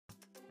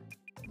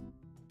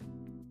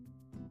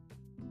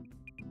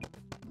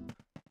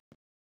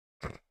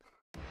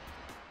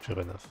Sure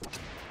enough.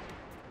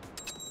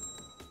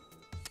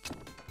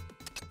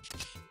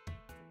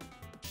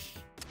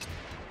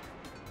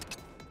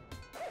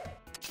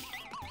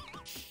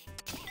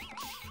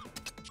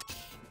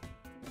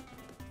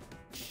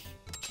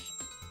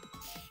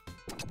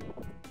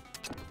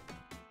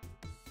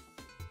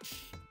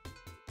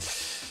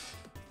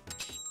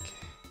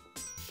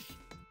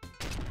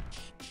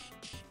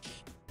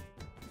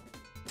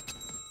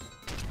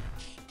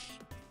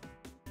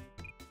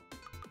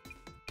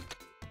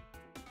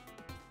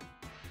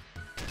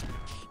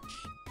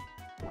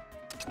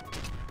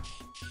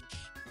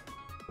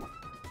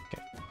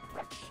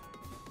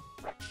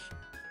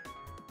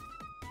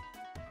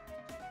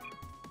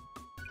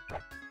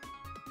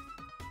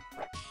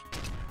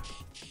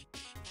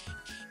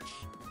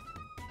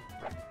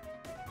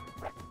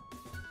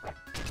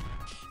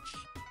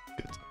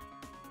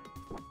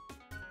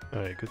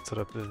 Alright, good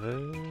trap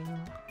level.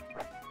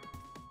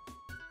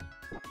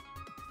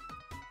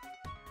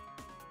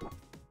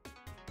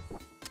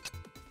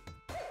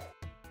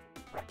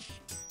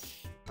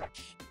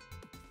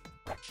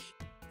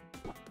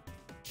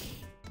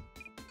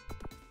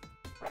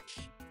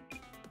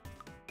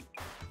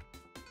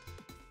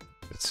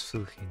 It's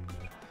fucking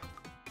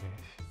okay.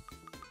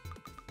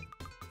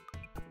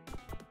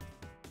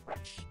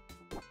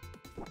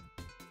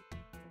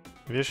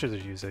 Maybe I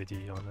should use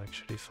ID on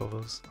actually for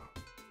those.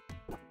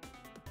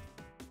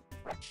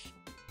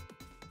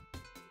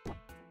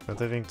 Not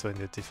having to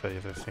identify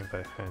everything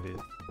by hand is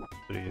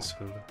pretty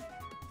useful.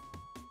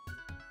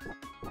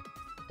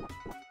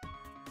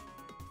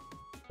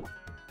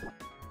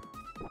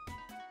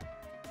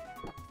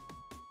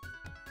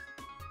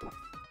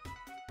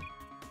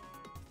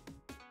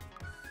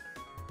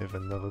 I have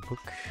another book.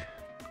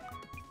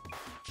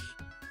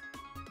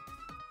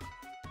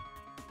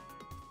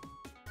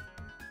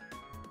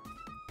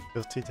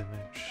 $30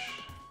 damage.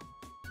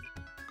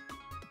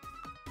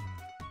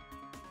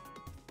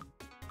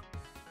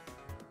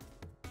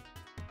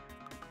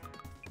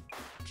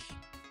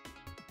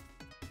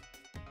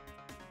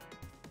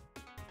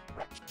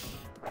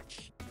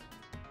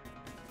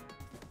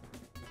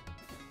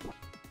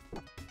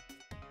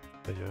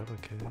 D'ailleurs,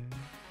 ok.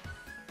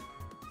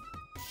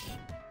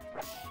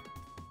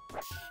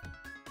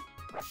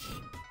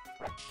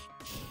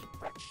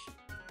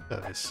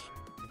 Nice.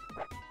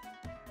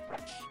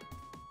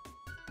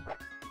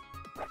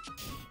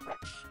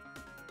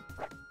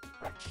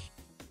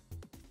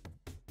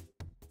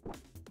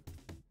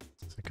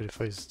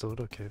 Sacrifice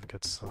stored, okay, I've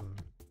got some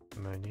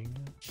mining.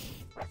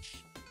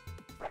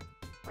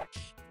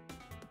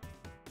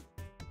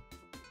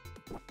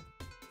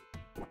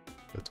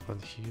 Got one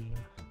heal.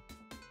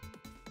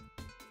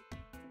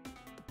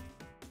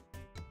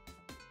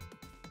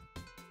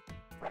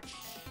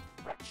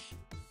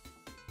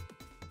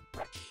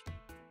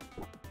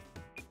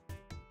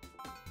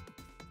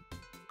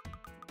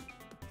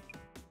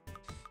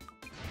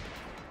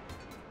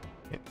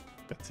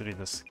 Battery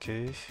in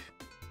okay.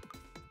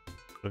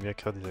 Premier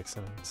card is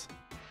excellent.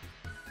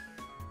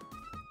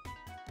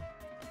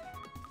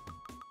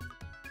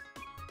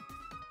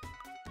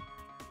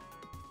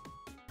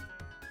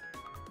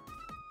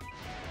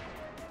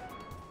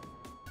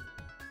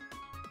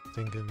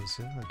 Tingle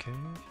missing, okay.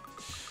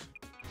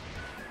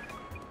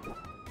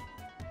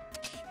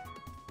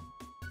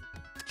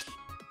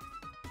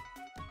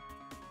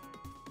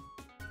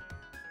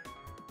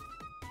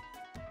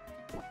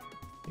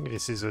 I think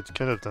this is what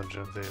kind of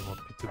dungeon they want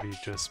me to be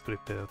just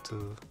prepared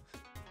to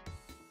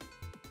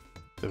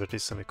have at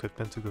least some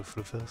equipment to go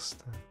through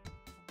first.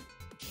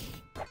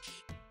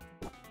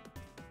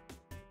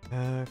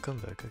 Come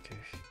back, okay.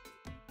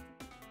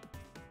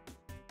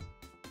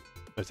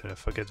 Wait, I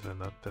forget the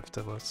map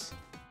afterwards.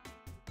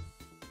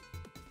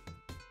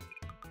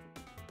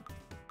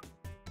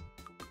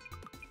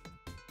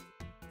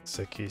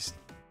 Saki is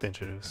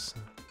dangerous.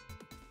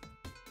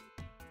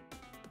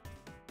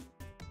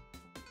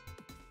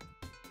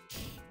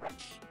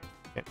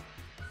 Yeah.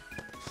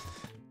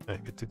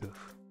 Alright, good to go.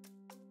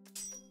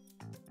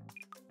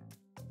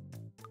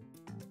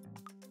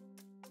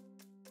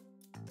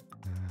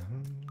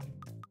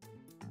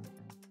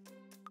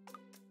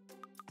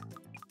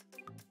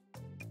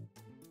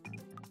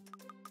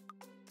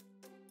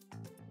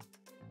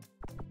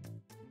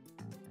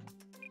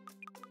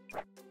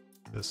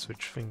 Just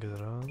switch things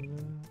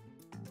around.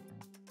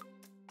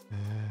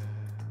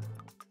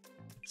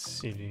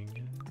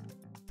 Ceiling.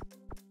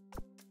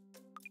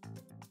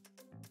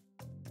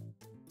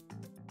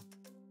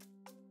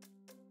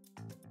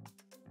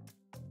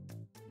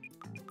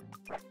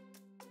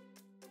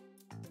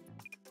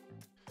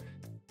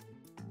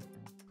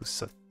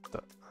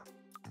 Pusata.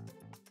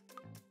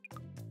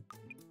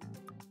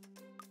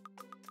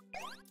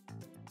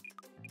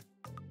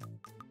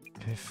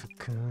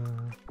 Kaifuka.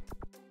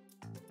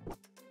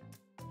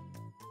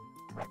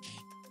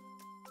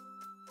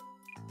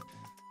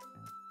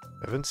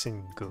 I haven't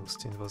seen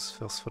Ghost in those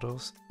first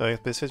photos. I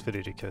besides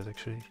Velirikas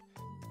actually.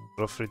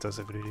 Roughly does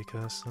have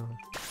Velirikas, so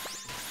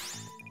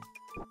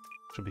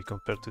should be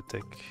compared to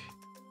Tech.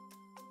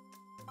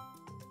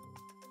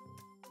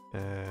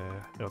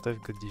 I don't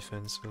have good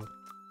defense, so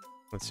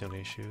that's the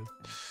only issue.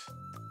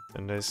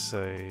 Unless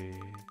I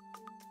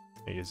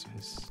use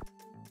this.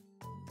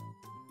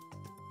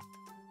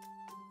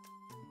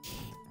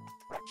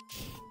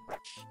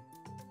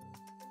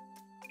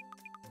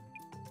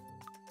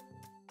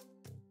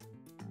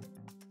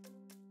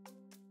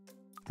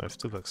 I have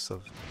 2 bucks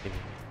of healing.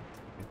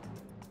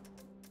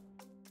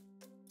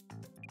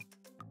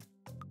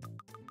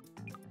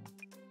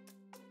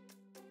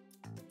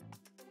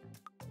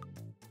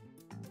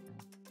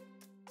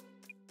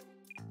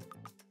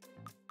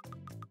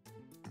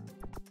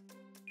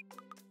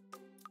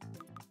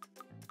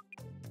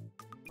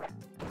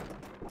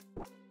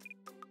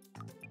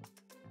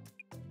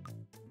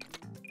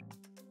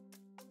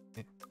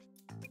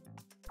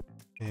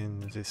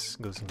 And this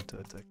goes into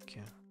attack.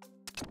 Yeah.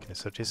 Okay,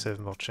 so at least I have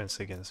more chance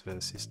against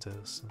the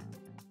sisters.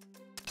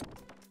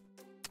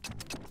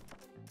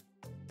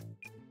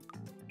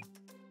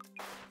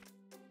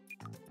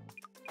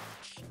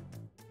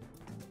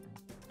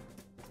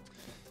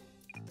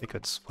 I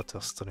got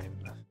Water Stream,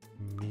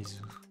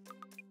 Mizu.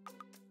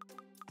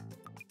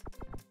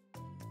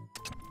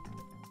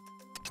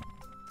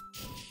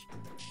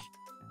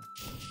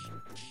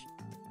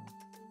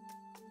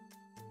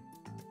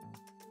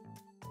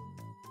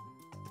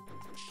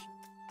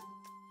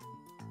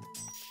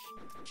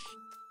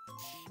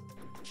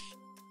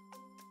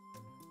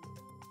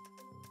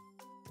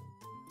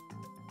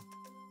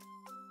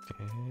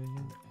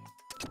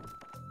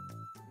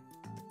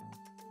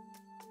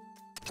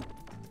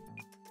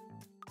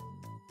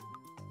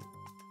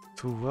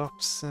 Two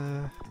warps,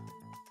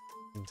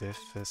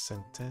 death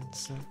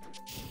sentence.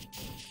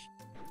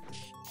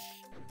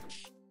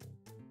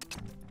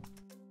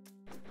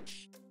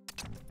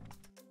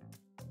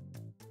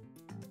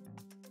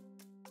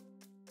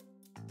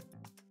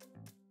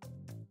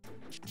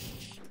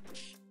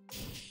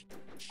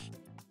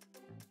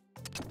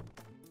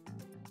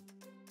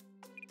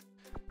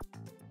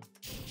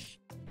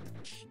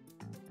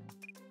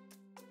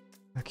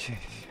 Okay.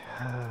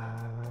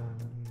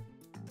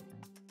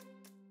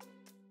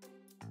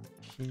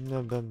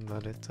 Hinaba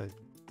mallet, I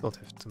don't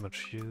have too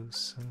much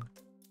use.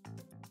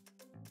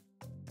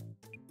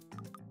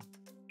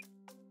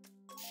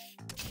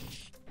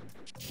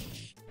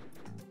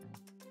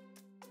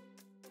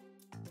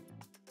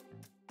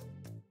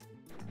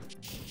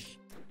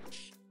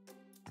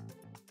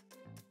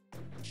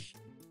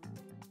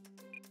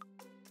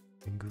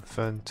 Good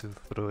fun to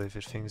throw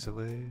everything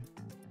away.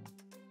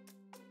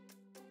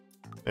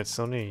 It's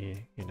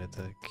only in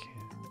attack.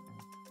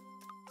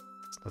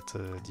 It's not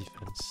a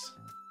defense.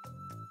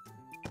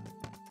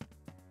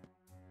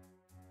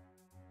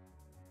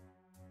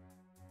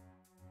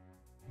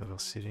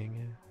 Oversealing.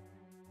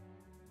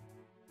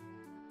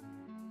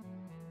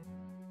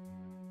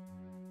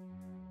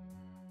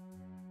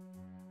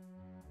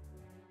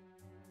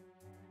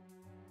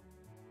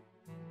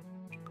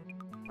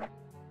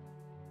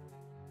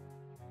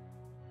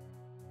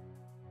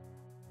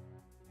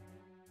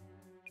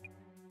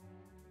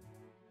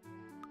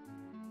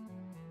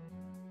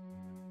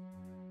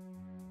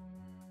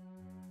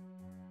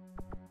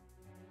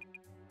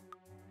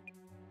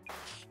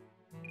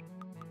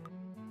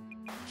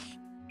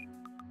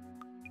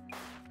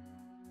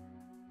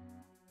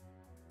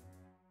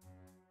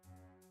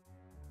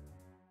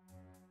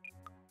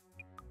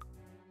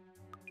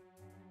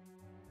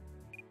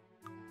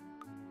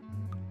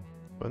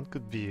 One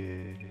could be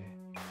a...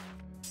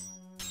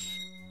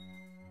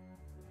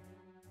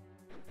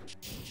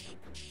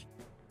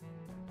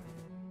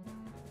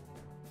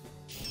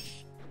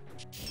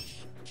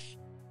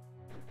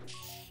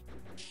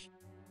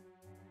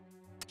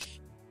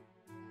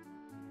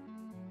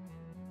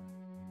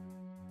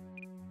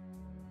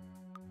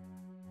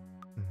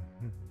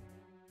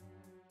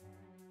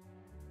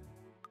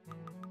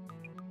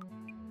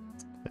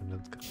 I'm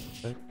not going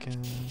back.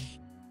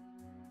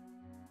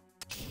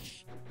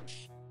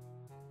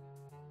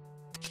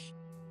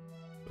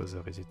 Those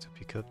are easy to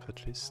pick up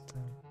at least.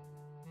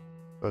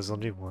 There's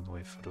only one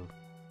way through.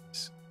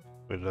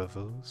 We love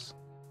those.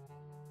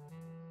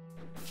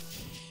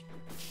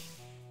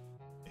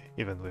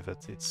 Even with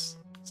that, it's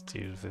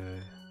still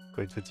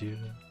quite the deal.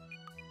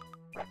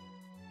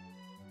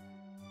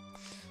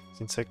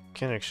 Since I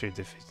can actually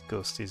defeat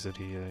Ghost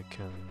easily, I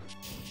can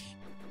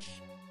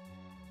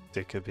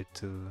take a bit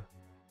to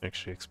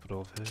actually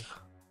explore there.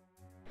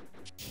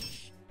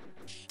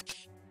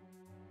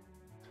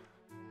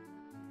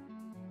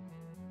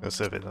 I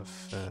also have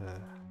enough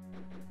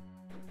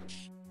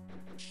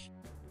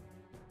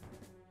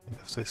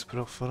to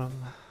explore for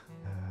them.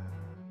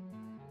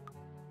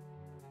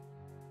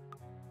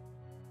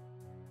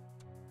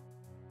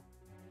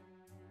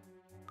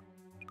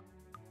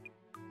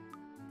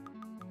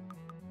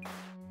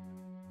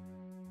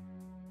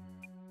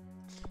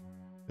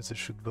 It's a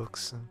shoot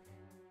box.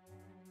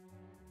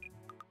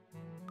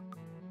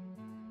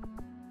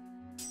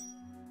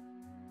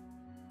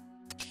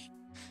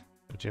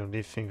 The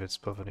only thing that's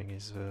bothering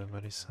is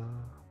Melissa.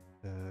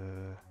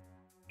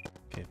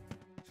 Okay.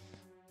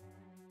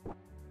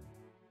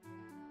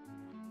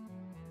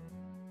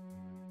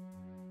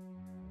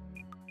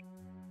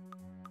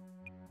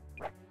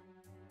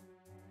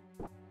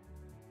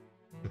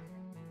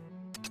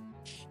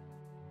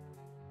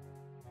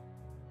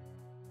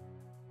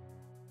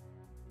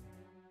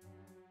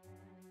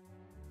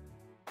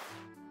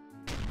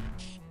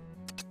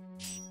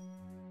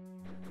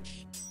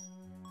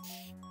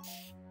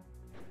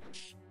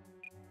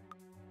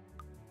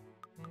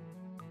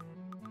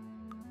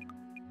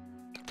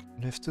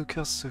 We have 2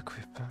 cards to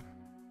equip.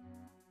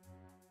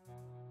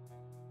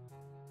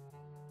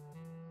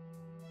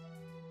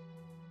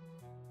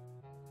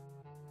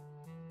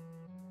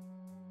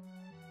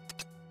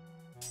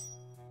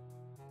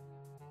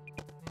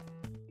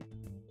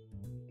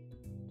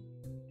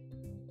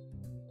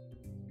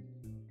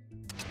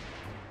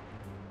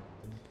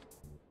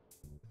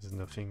 There's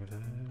nothing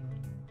there.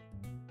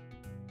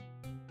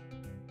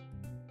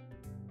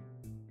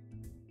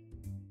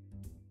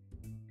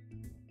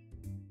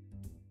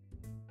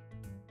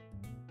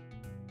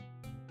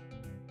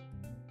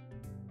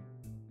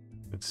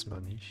 It's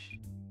money.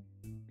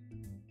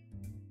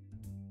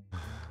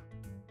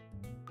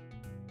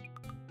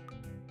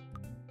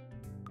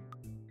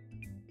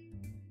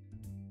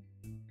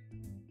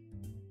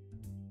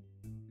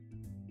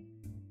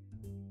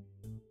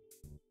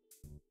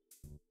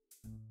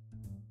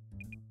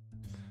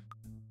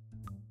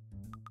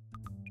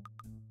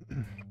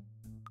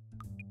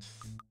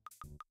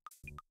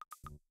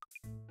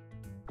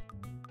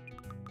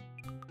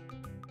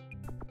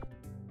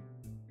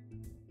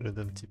 Le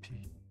dame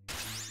Tipeee.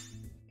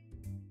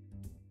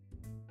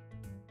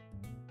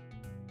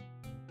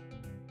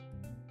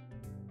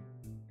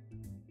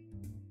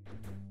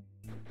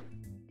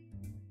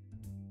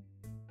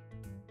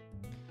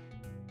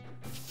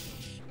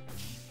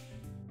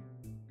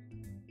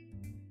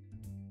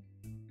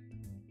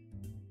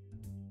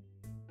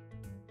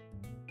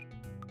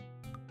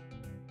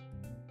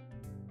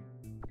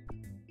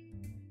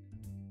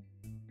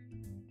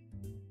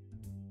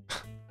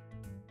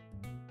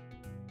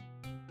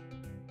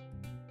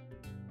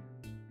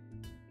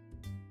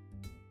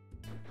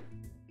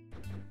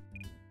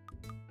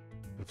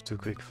 Too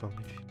quick for me.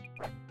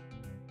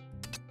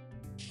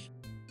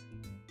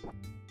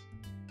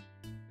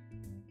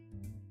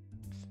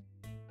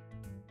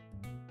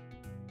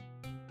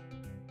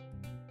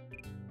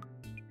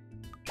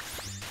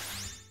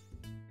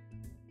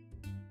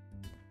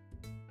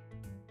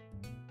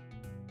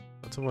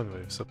 That's a one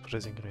way,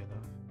 surprisingly enough.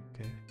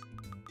 Okay.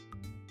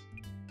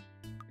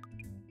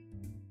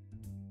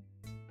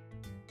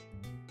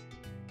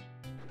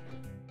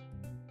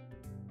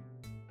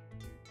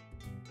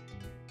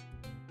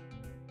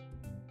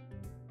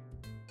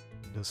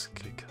 Just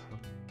click on.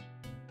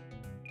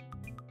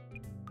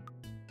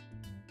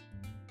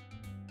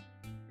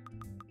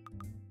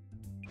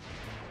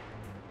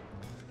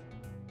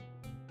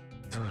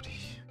 Tewi.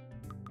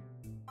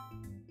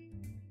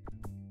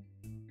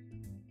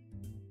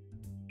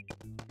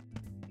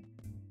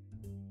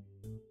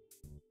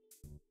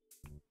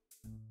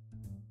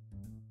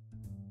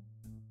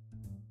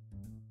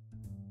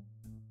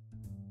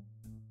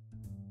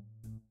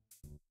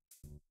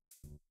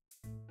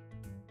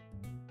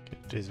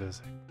 Okay,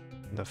 there's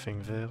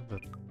nothing there,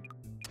 but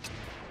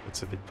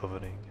it's a bit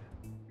bothering.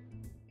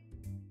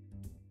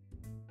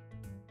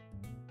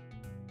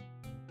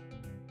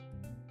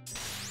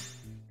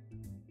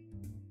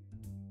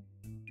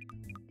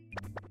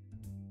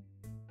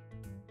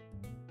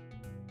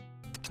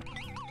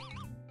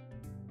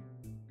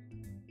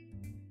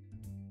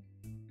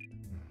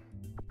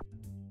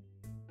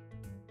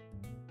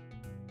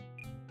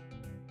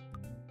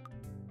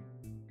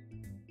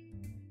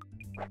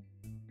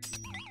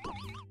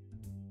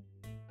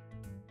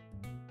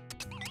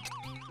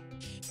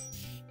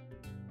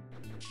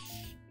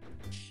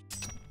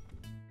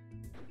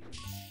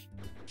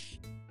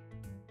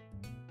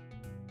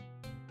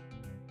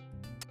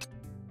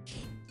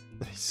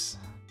 Nice.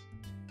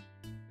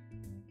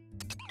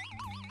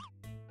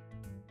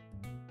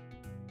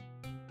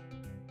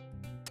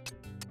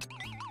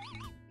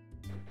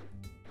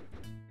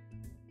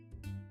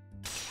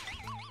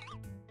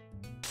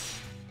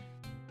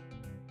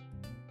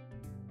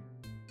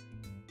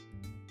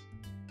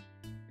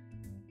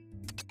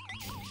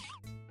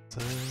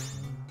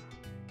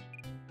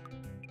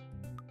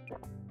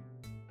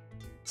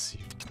 Let's see.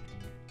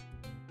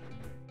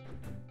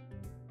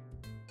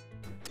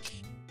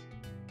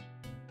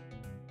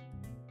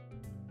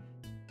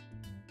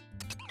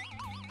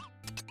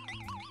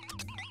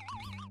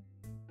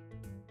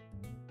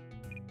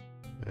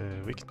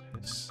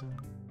 Weakness.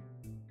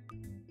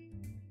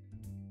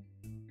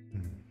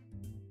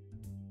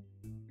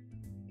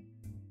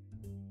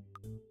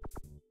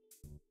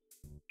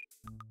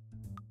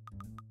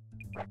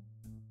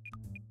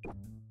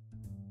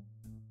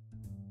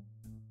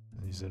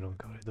 Use a long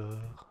corridor.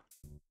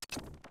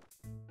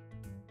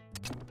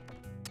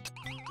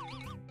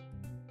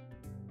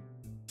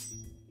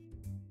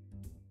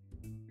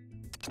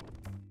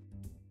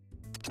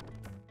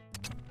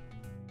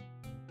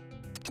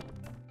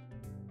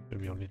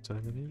 Maybe only 2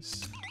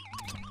 enemies.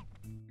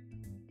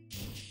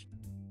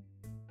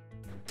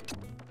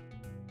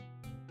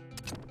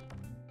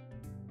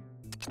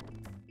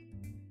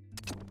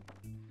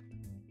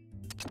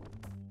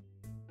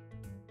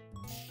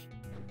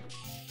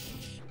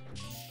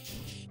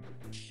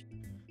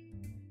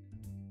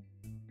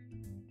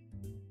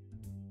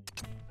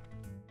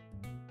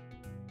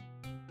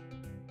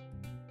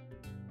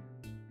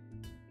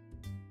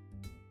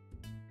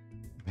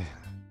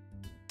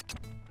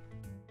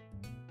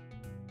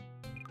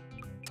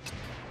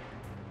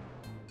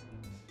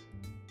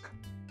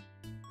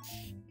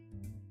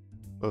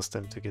 Force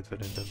them to get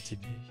random TP.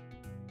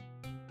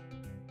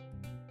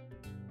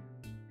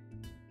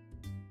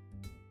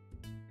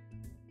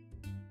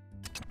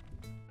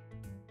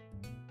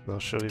 Well,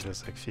 surely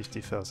there's like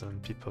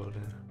 50,000 people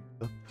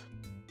up.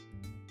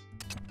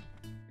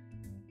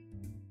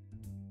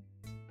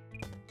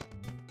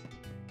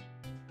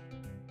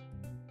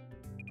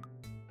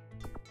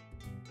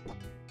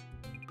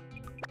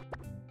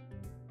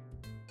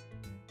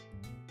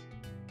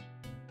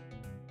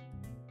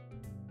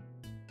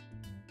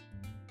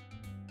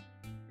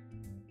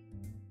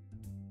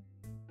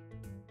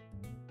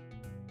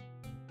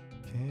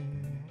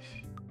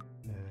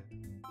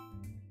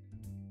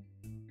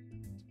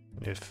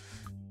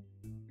 If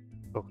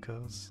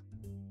focus.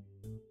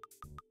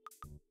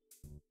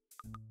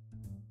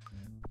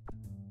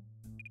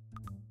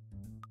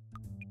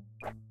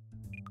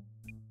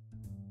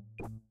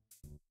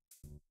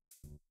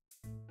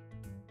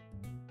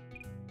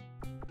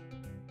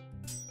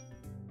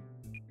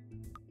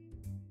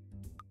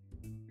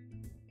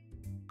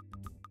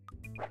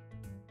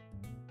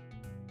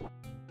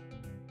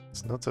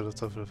 It's not a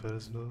lot of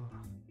levels though.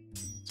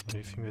 It's the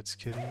only thing that's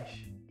scary.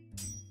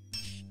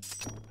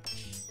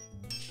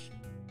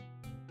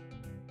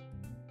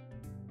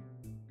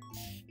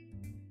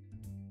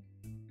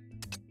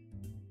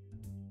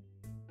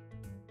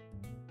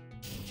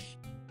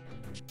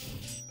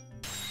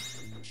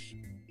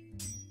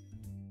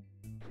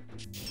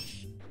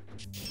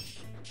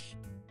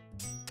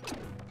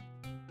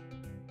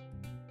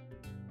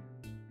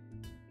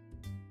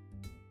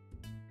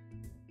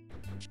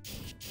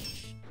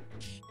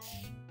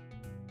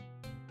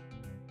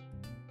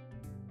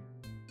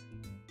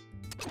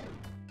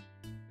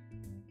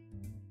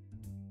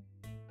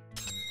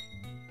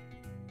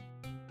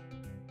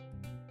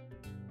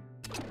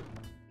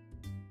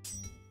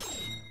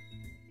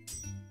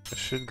 I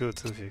should go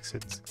to the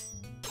exit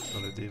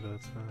already, but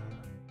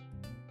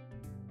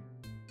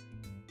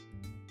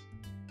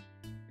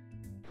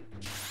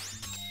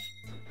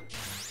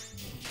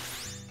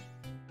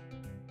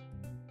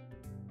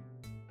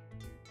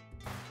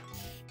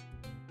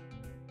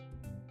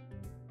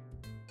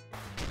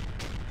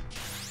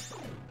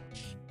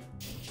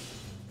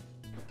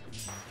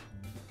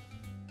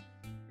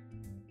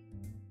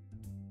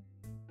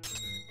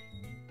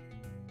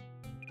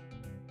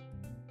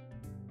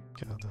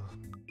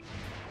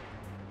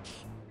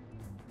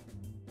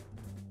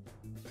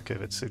okay,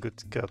 that's a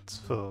good card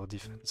for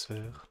defense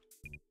there.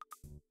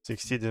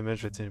 60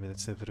 damage that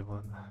eliminates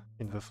everyone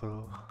in the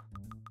floor.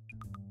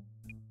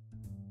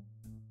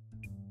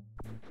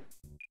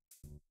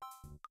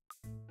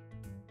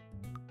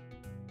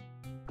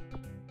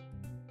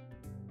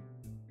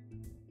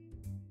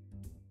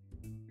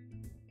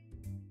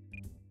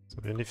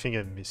 So the only thing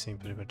I'm missing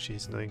pretty much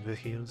is knowing the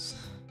heals.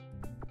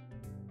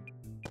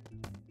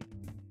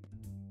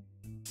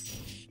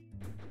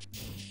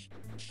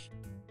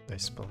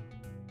 Nice spawn.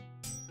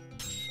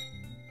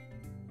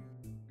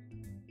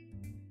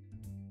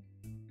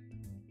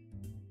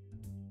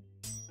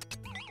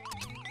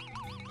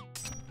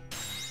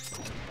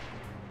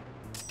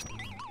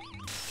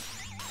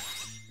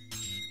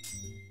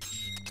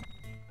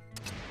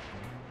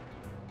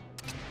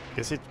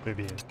 I guess it may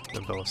be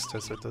the blast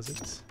that does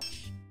it.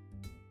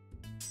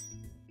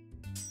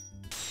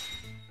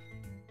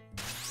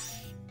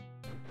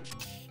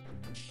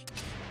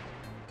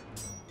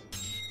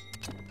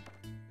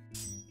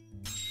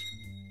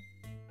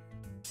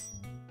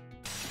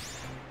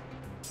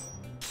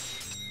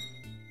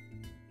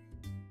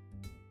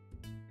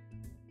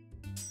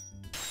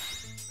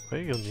 Why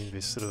are you in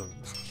this room?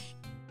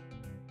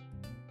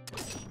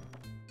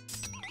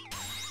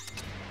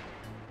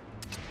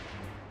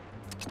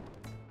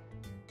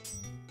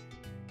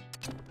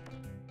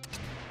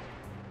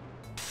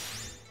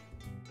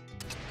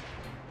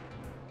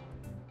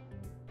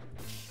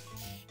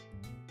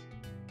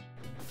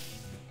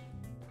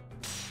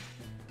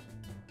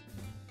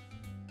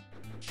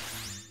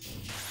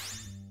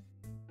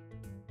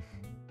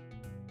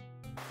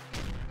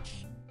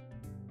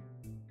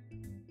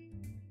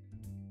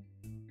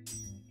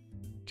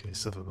 Okay,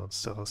 so the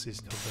monster house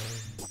is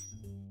nearby.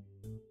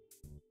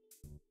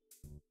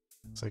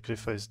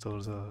 Sacrifice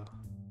dolls are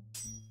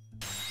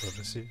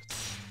received.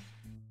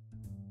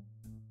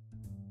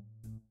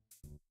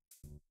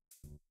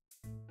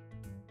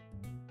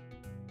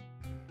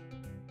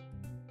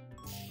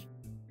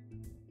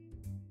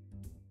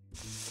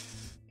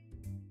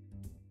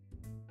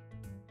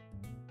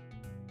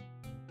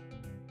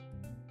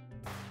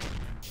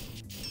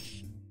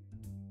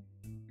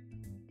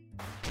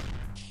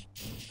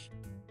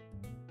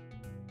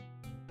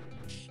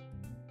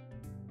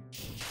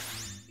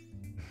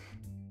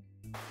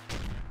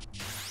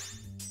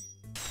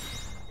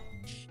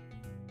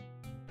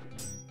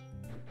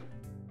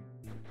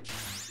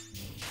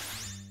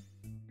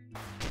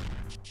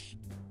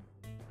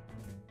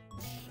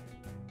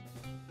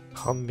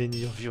 How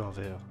many of you are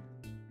there?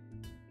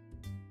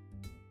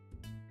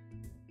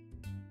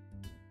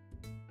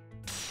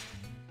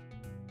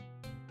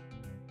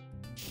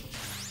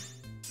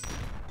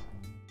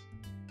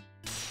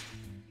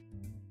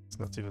 It's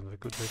not even a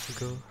good way to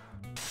go.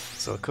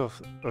 So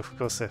of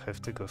course I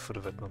have to go for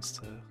that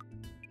monster.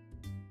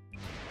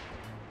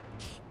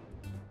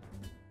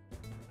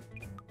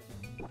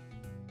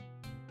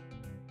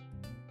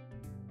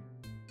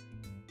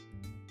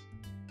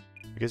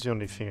 I guess the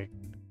only thing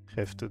I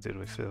have to deal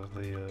with are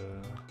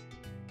the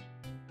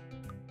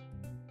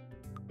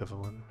other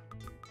one.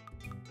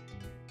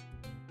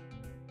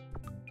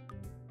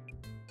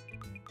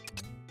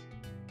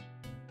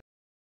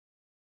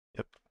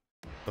 Yep,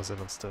 was a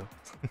monster.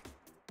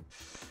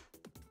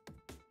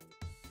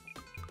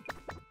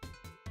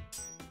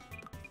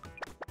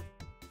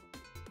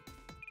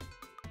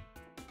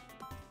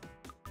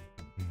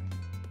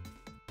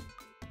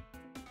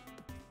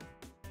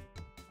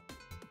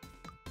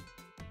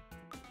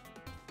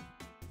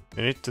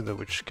 I need to know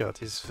which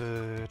card is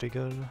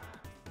legal.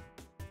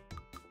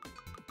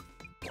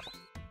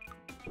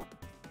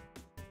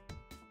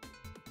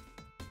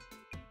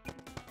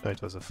 Oh,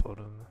 it was a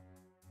fallen.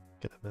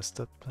 Kinda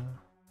messed up.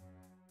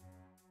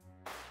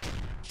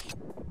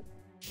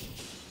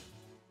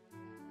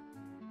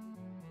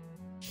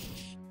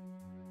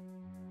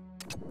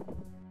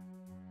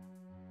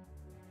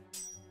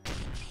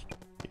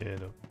 Yeah,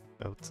 no,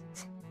 out.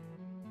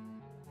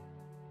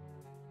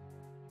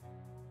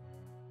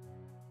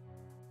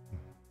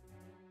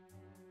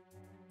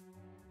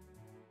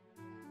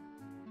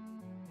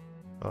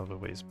 All the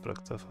way is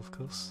blocked off, of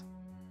course.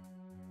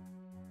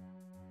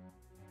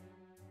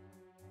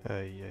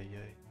 Ay, ay,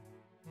 ay.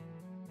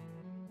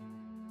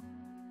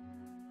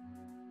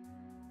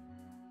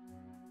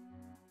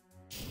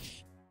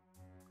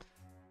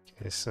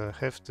 Okay, so I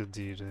have to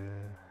deal.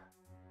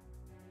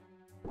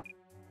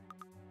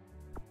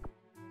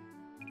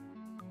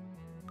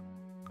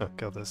 Oh,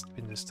 card has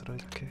been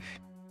destroyed, okay.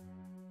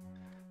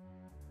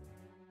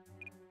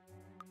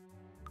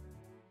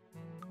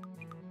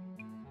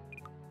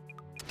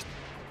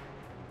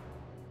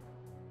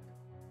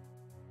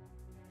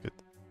 Good.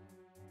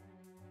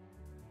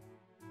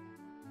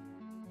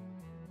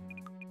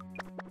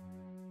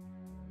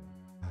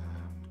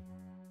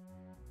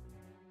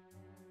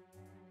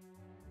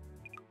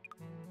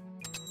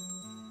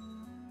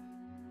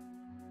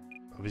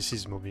 Oh, this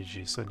is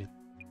Momiji, so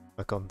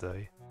I can't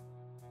die.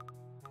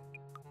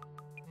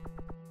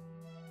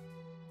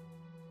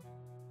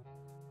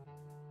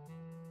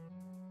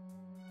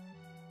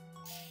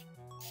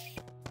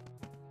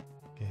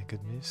 Okay,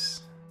 good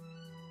miss.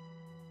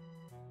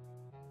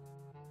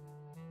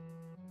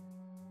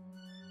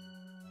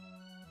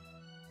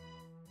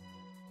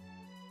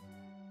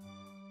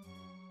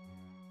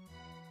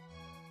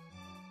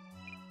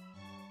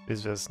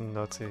 This was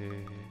not a...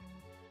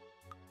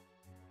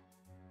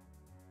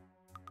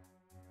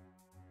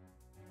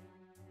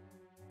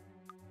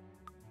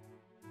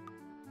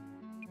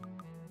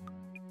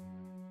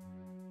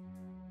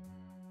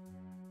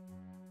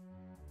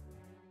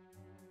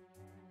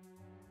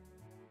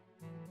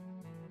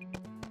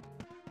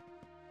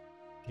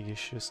 big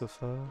issue so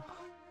far.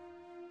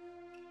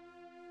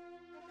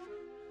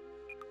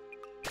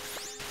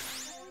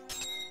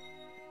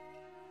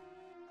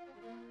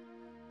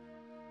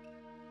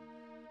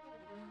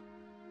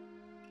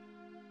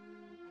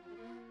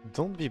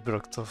 Don't be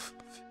blocked off.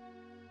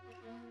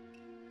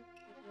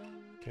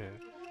 Okay.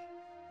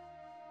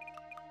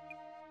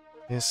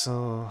 Yeah,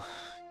 so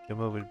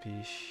Yama will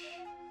be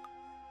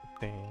a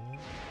pain.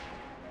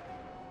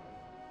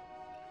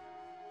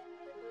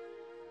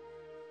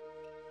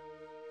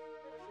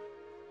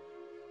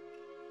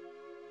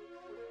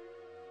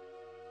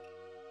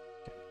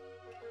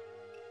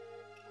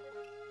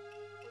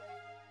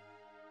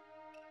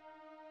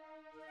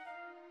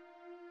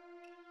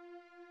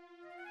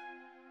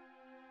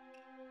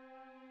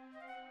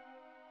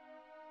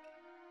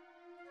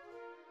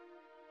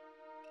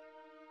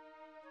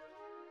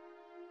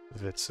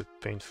 That's a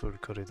painful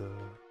corridor.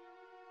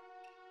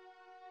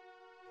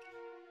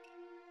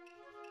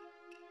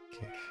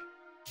 Okay.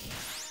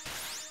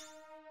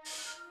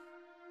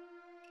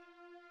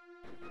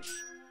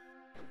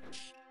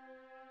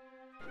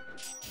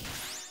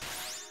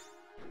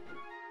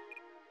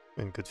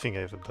 And good thing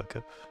I have a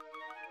backup.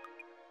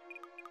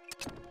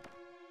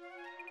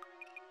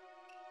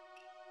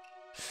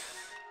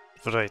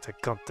 Right, I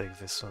can't take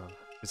this one.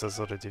 It has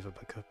already have a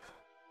backup.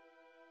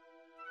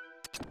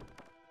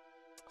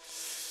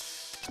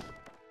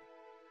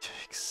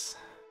 Yikes.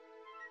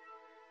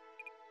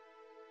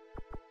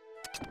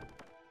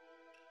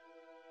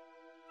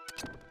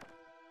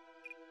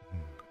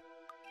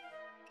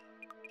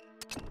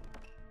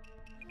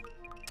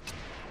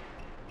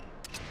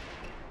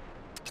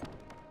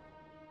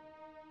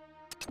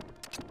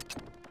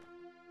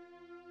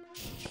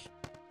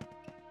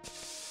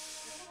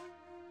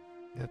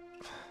 Yep.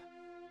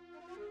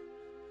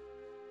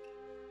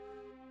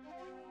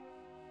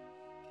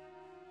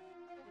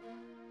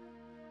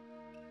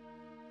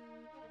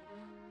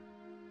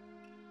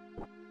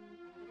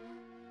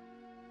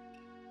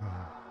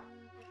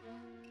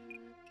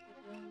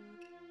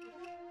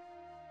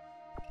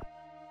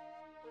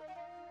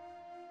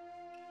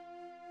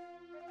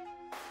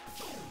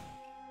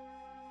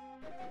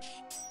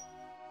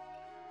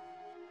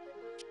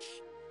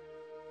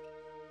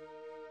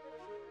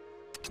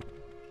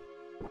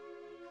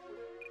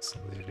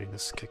 Som die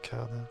Linus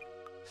Kakada.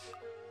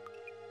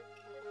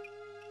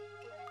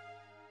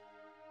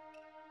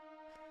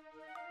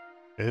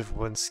 I have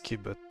one ski,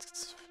 but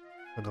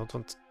I don't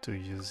want to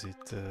use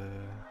it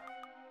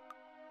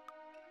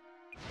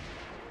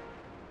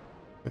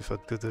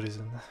without good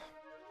reason.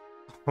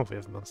 Oh, we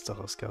have Monster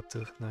House card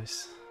too,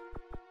 nice.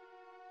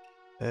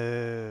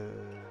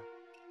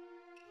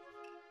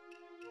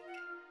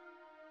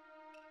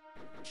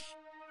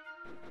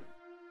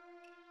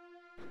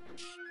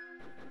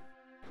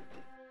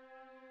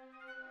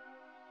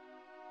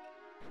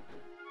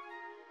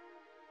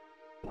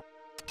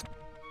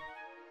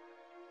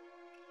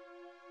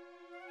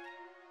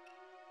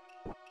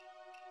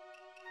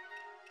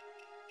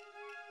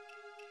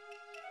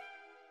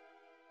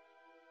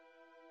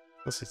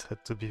 Because it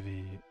had to be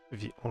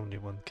the only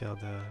one card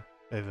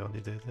I ever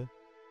needed.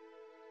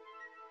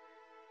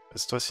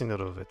 It's twice in a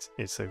row that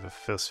it's like the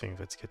first thing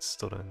that gets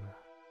stolen.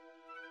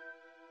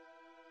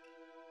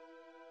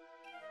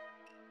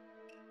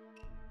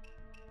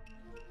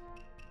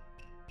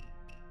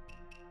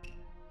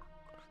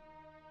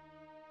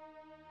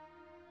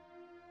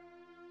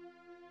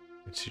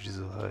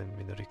 Uchizuha and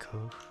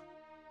Minariko.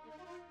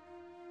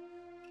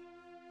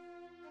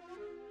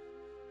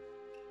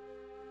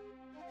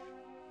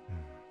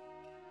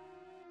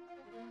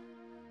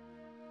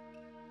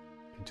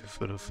 To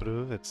follow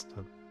through, that's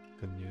not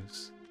good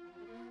news.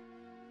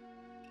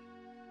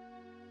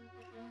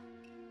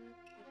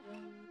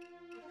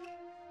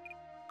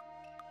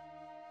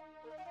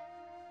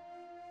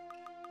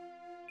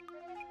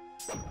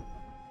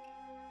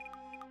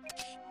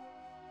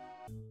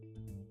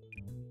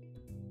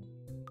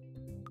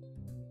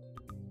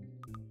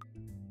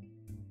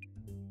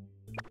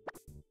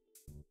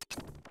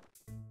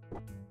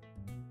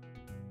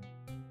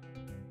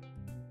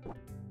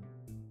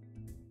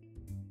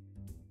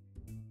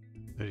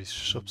 There is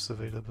shops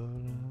available.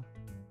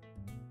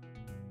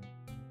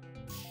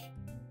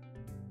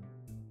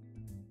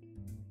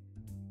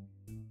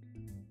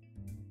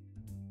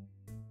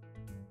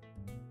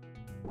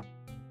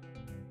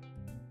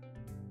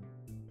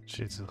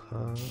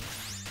 Shizuha.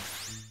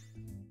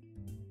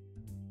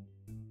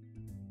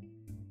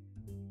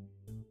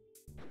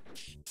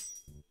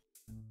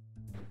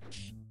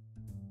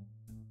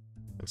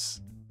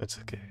 It's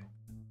okay.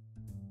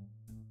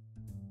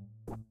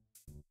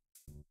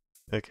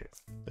 Okay,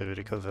 I will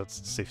recover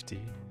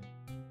safety.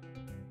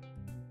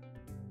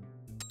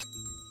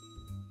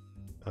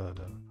 Oh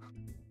no.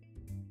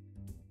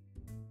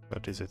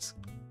 At least it's a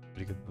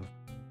pretty good move.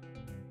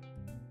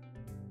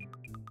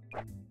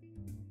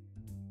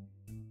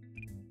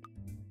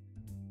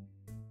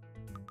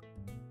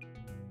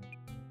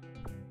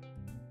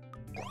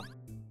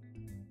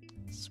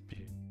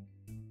 Speed.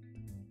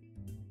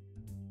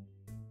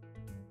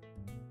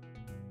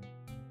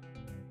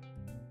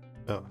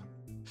 Oh.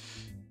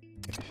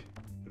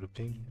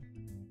 Looping.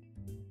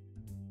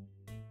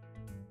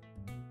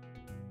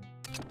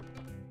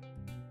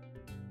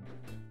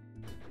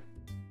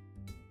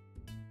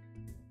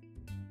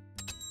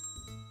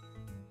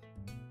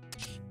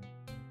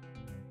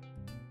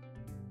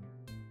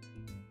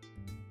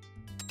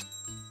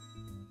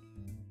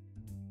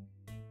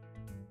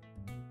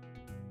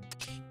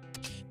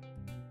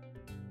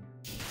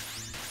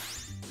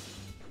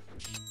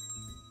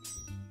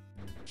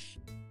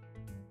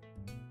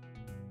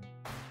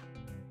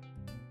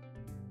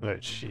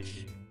 Right, she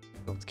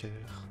don't care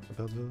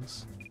about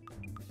those.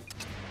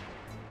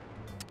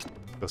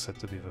 Those had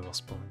to be the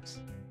worst points.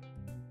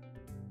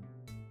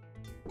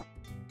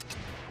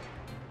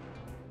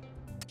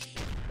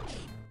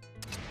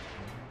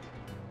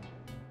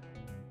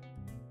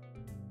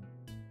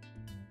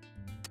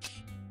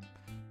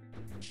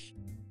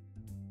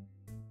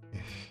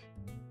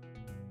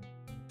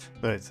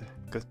 Right,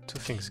 two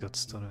things got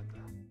stolen.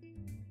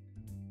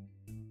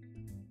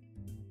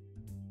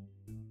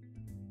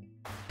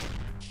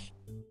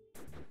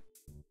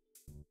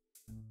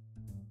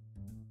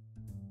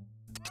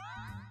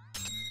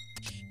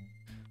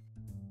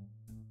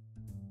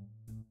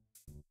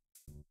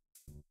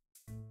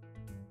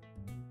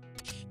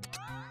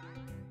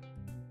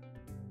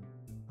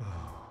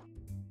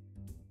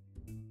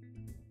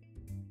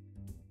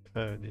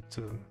 I need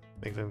to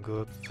make them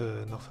go up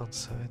the northern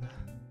side.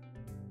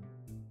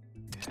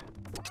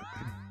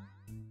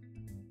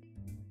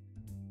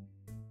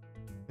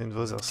 And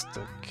those are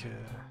stuck.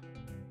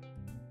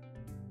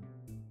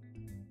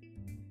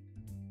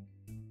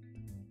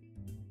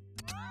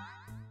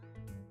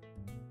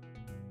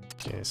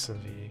 Okay, so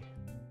the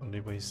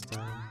only way is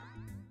down.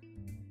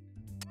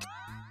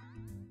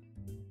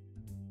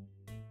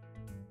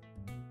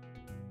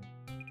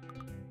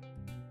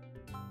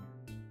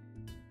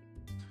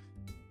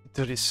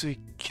 DLSite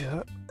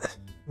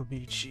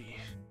Omiji.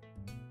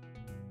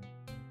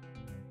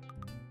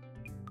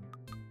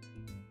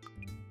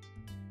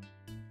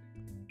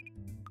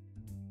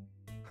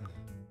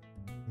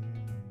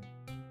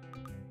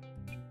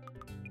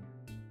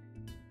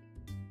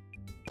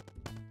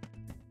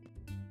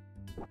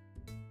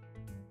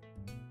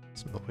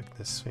 Some more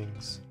weakness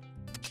swings.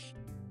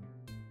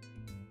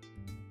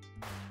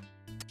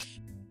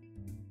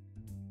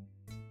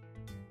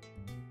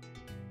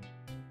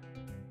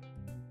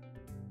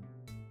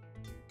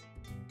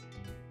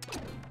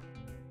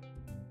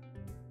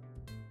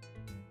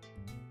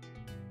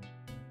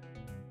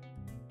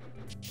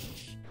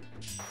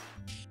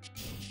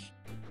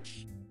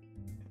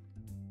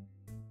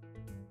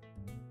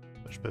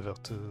 Je prefer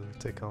to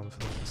take on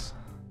films.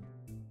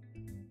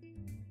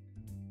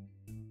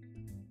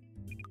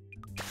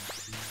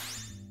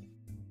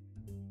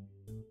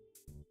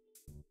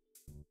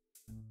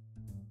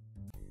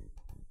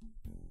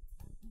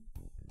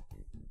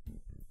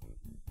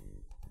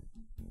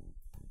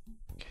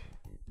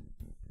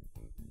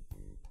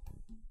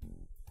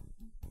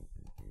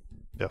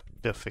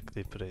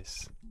 Perfectly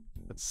placed.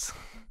 That's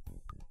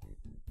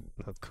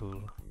not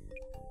cool.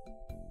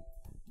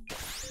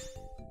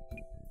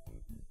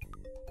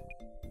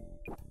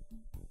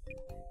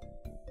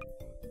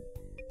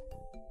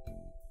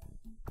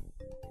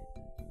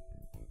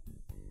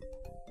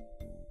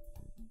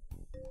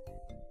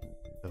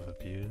 Have a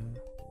beer.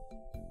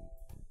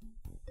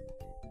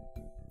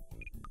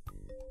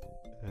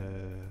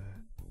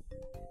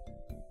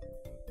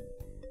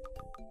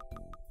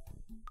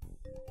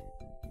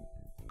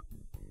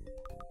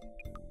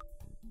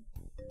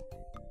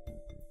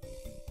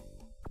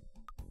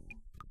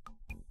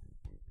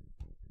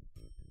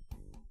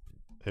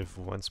 I have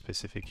one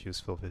specific use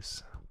for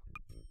this.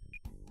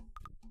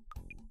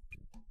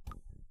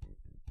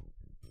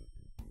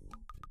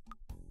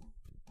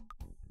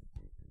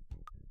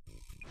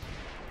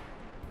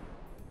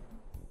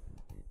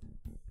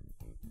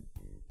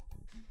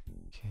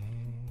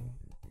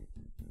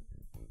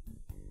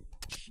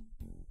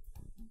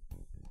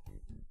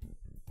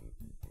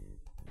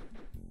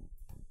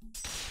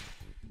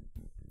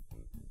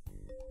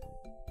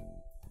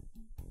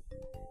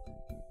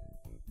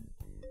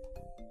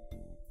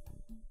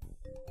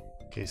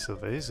 Okay, so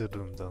there is a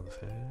room down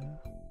there.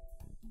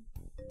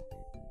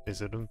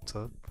 There's a room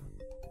top.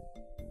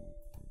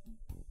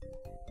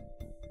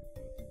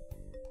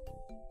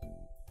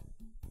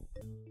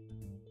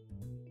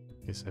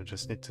 Okay, so I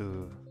just need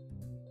to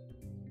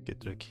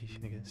get lucky,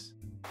 I guess.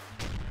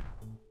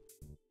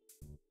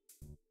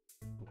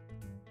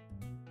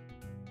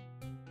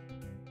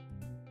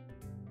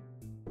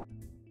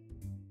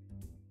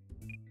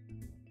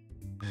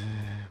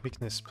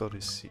 Weakness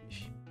policy.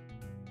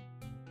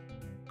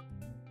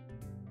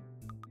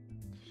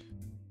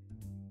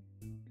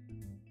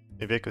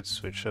 Maybe I could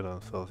switch it on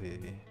for the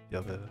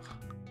other.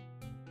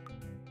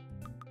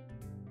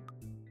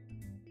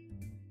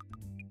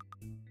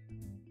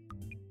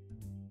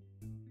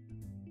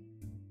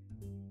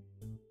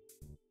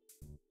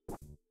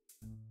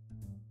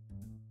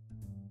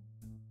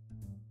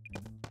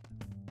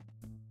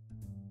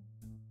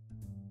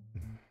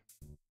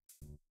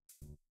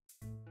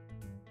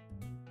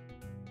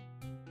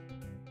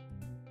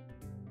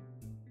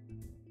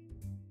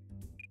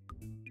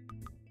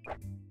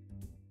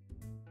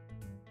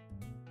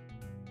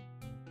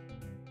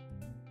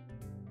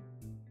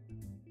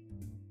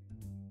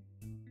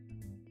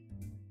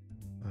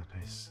 Oh,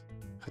 nice.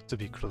 Had to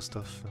be closed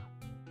off.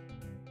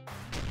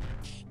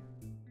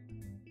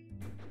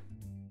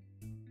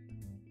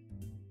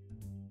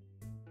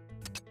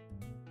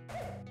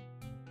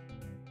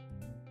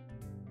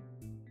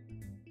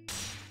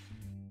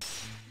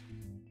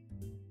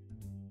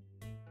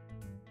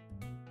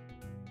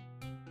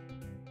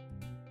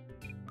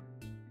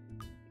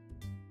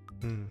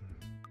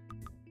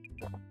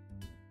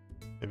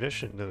 Maybe I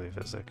should know if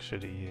it's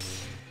actually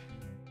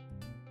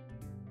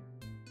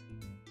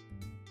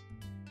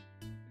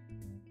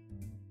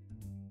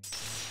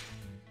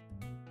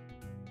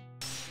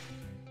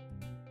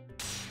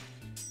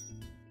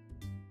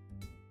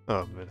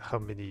oh man, how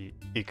many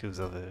echoes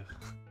are there?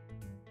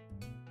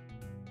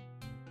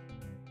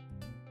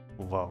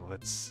 Wow,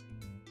 that's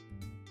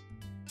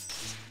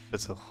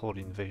a whole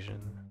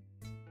invasion.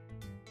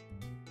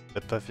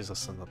 The path is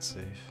also not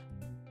safe.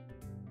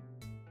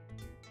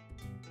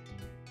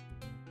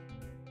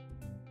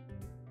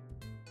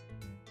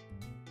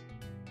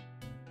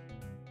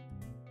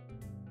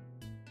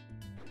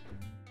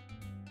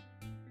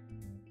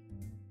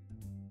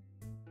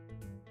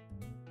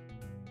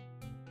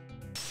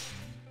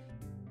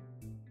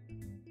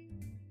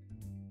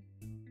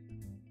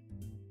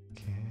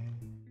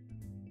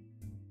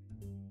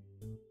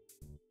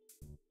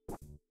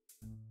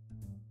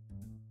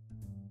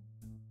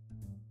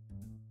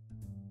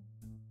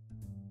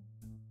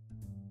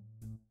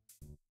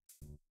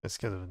 It's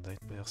kind of a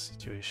nightmare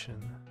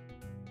situation.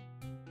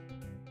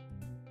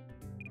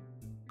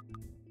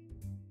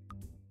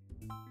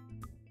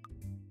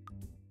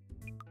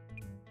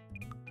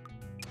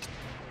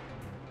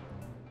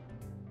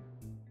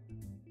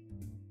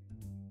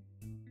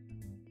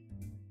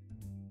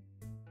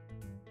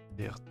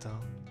 They're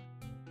down.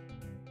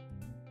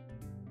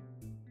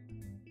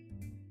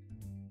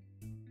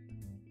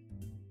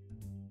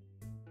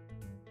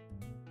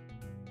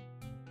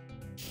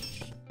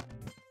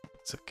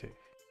 It's okay.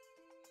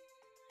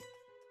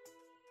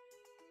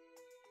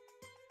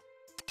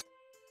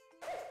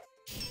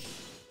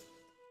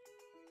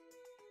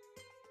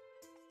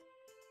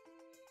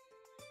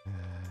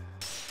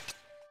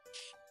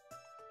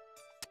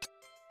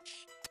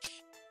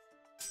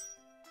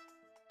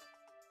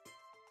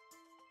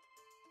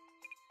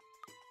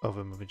 Oh,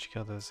 the movie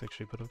card is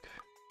actually but okay.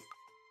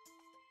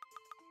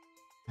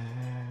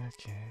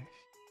 Okay.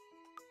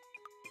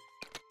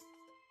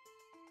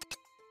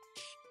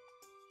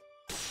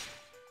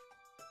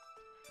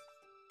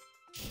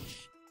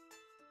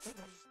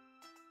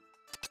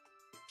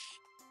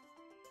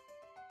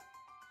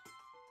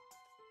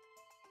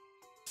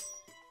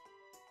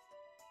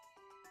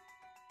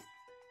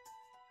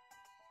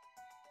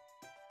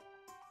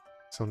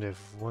 So only have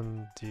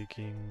one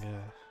digging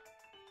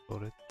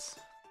bullet.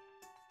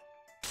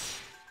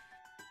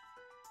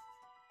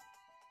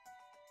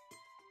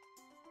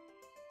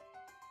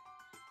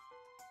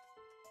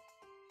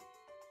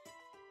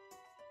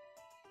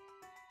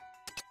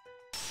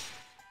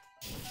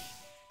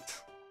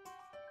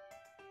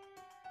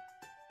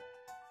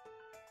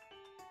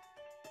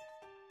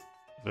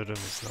 The room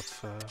is not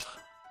far.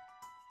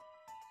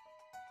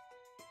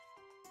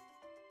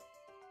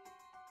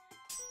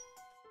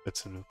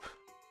 It's a loop.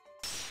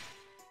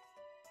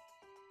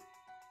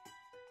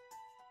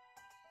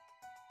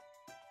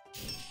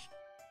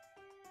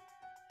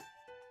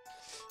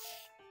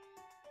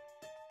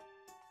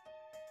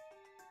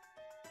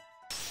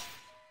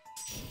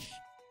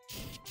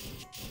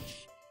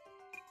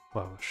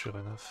 Wow, sure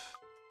enough.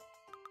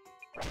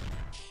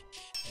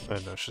 Oh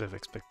no, I should have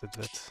expected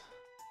that.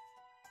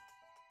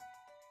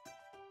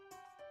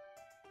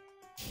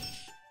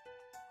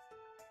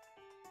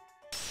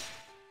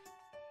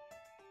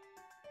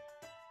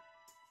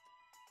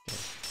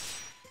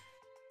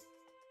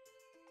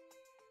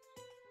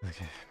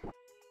 Okay.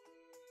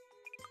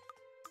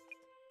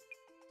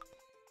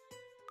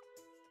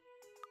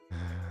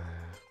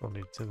 I'll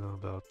need to know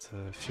about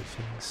a few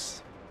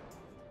things.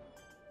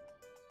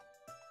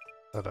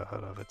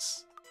 Hala,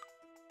 that's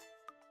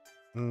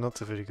not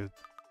a very good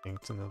thing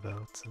to know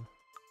about.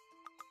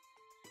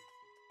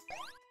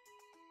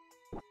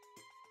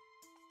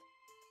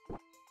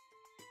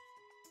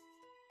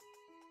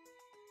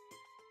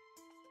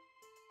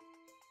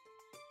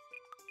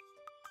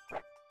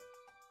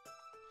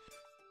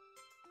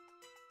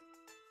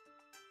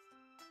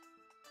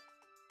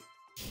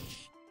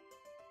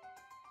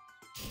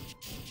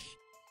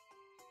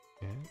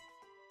 Okay.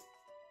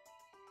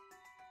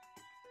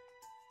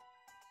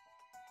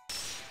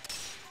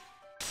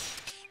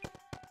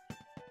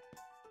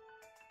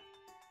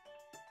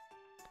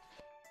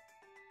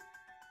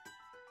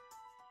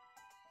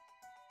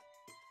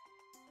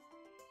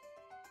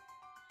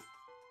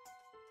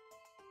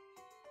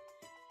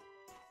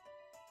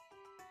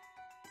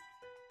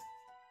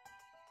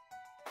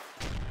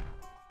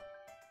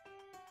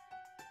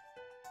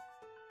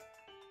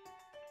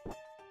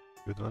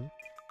 Good one.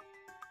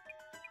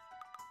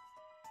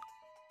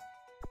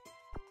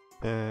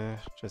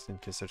 Just in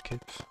case I'll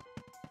keep.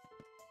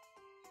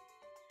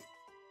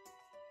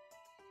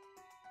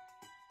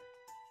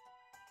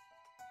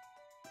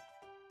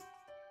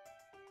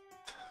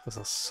 Was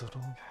that so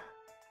long?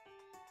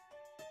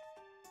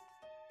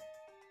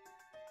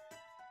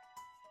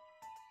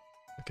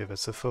 Okay,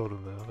 that's a photo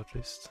now at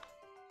least.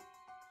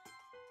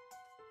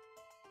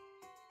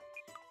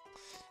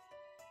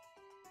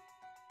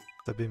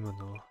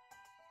 Tabemono.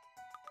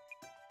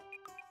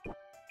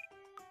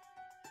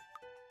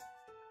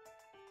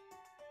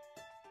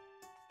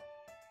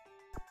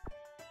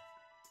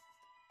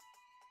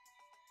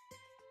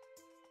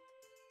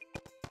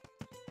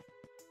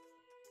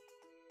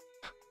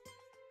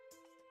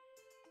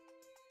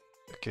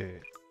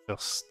 Okay,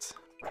 first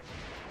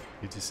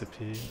you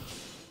disappear.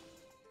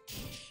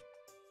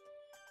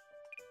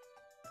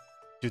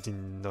 You did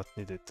not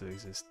need it to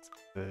exist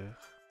there.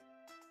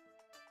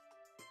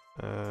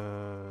 You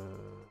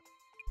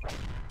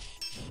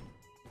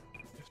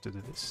have to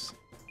do this.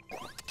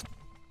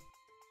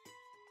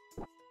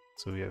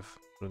 So we have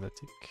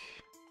Lunatic.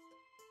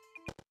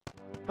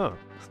 Oh.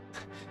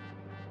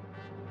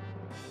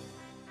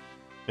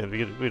 Yeah,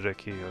 we're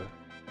lucky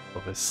for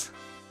this.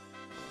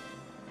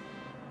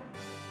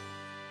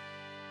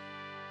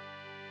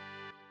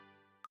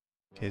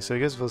 Okay, so I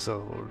guess those are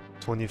all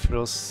 20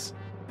 floors,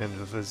 and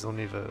there's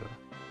only the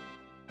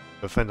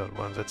final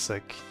one that's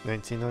like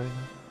 99.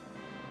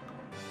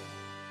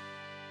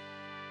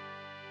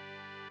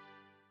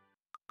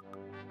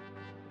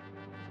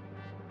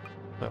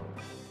 No.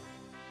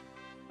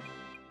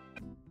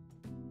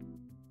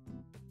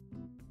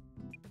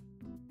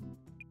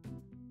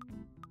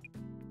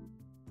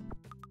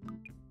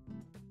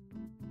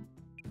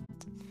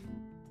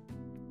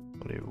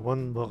 Only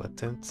one more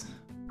attempt.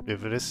 We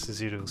have less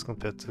zeros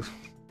compared to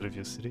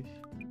previously.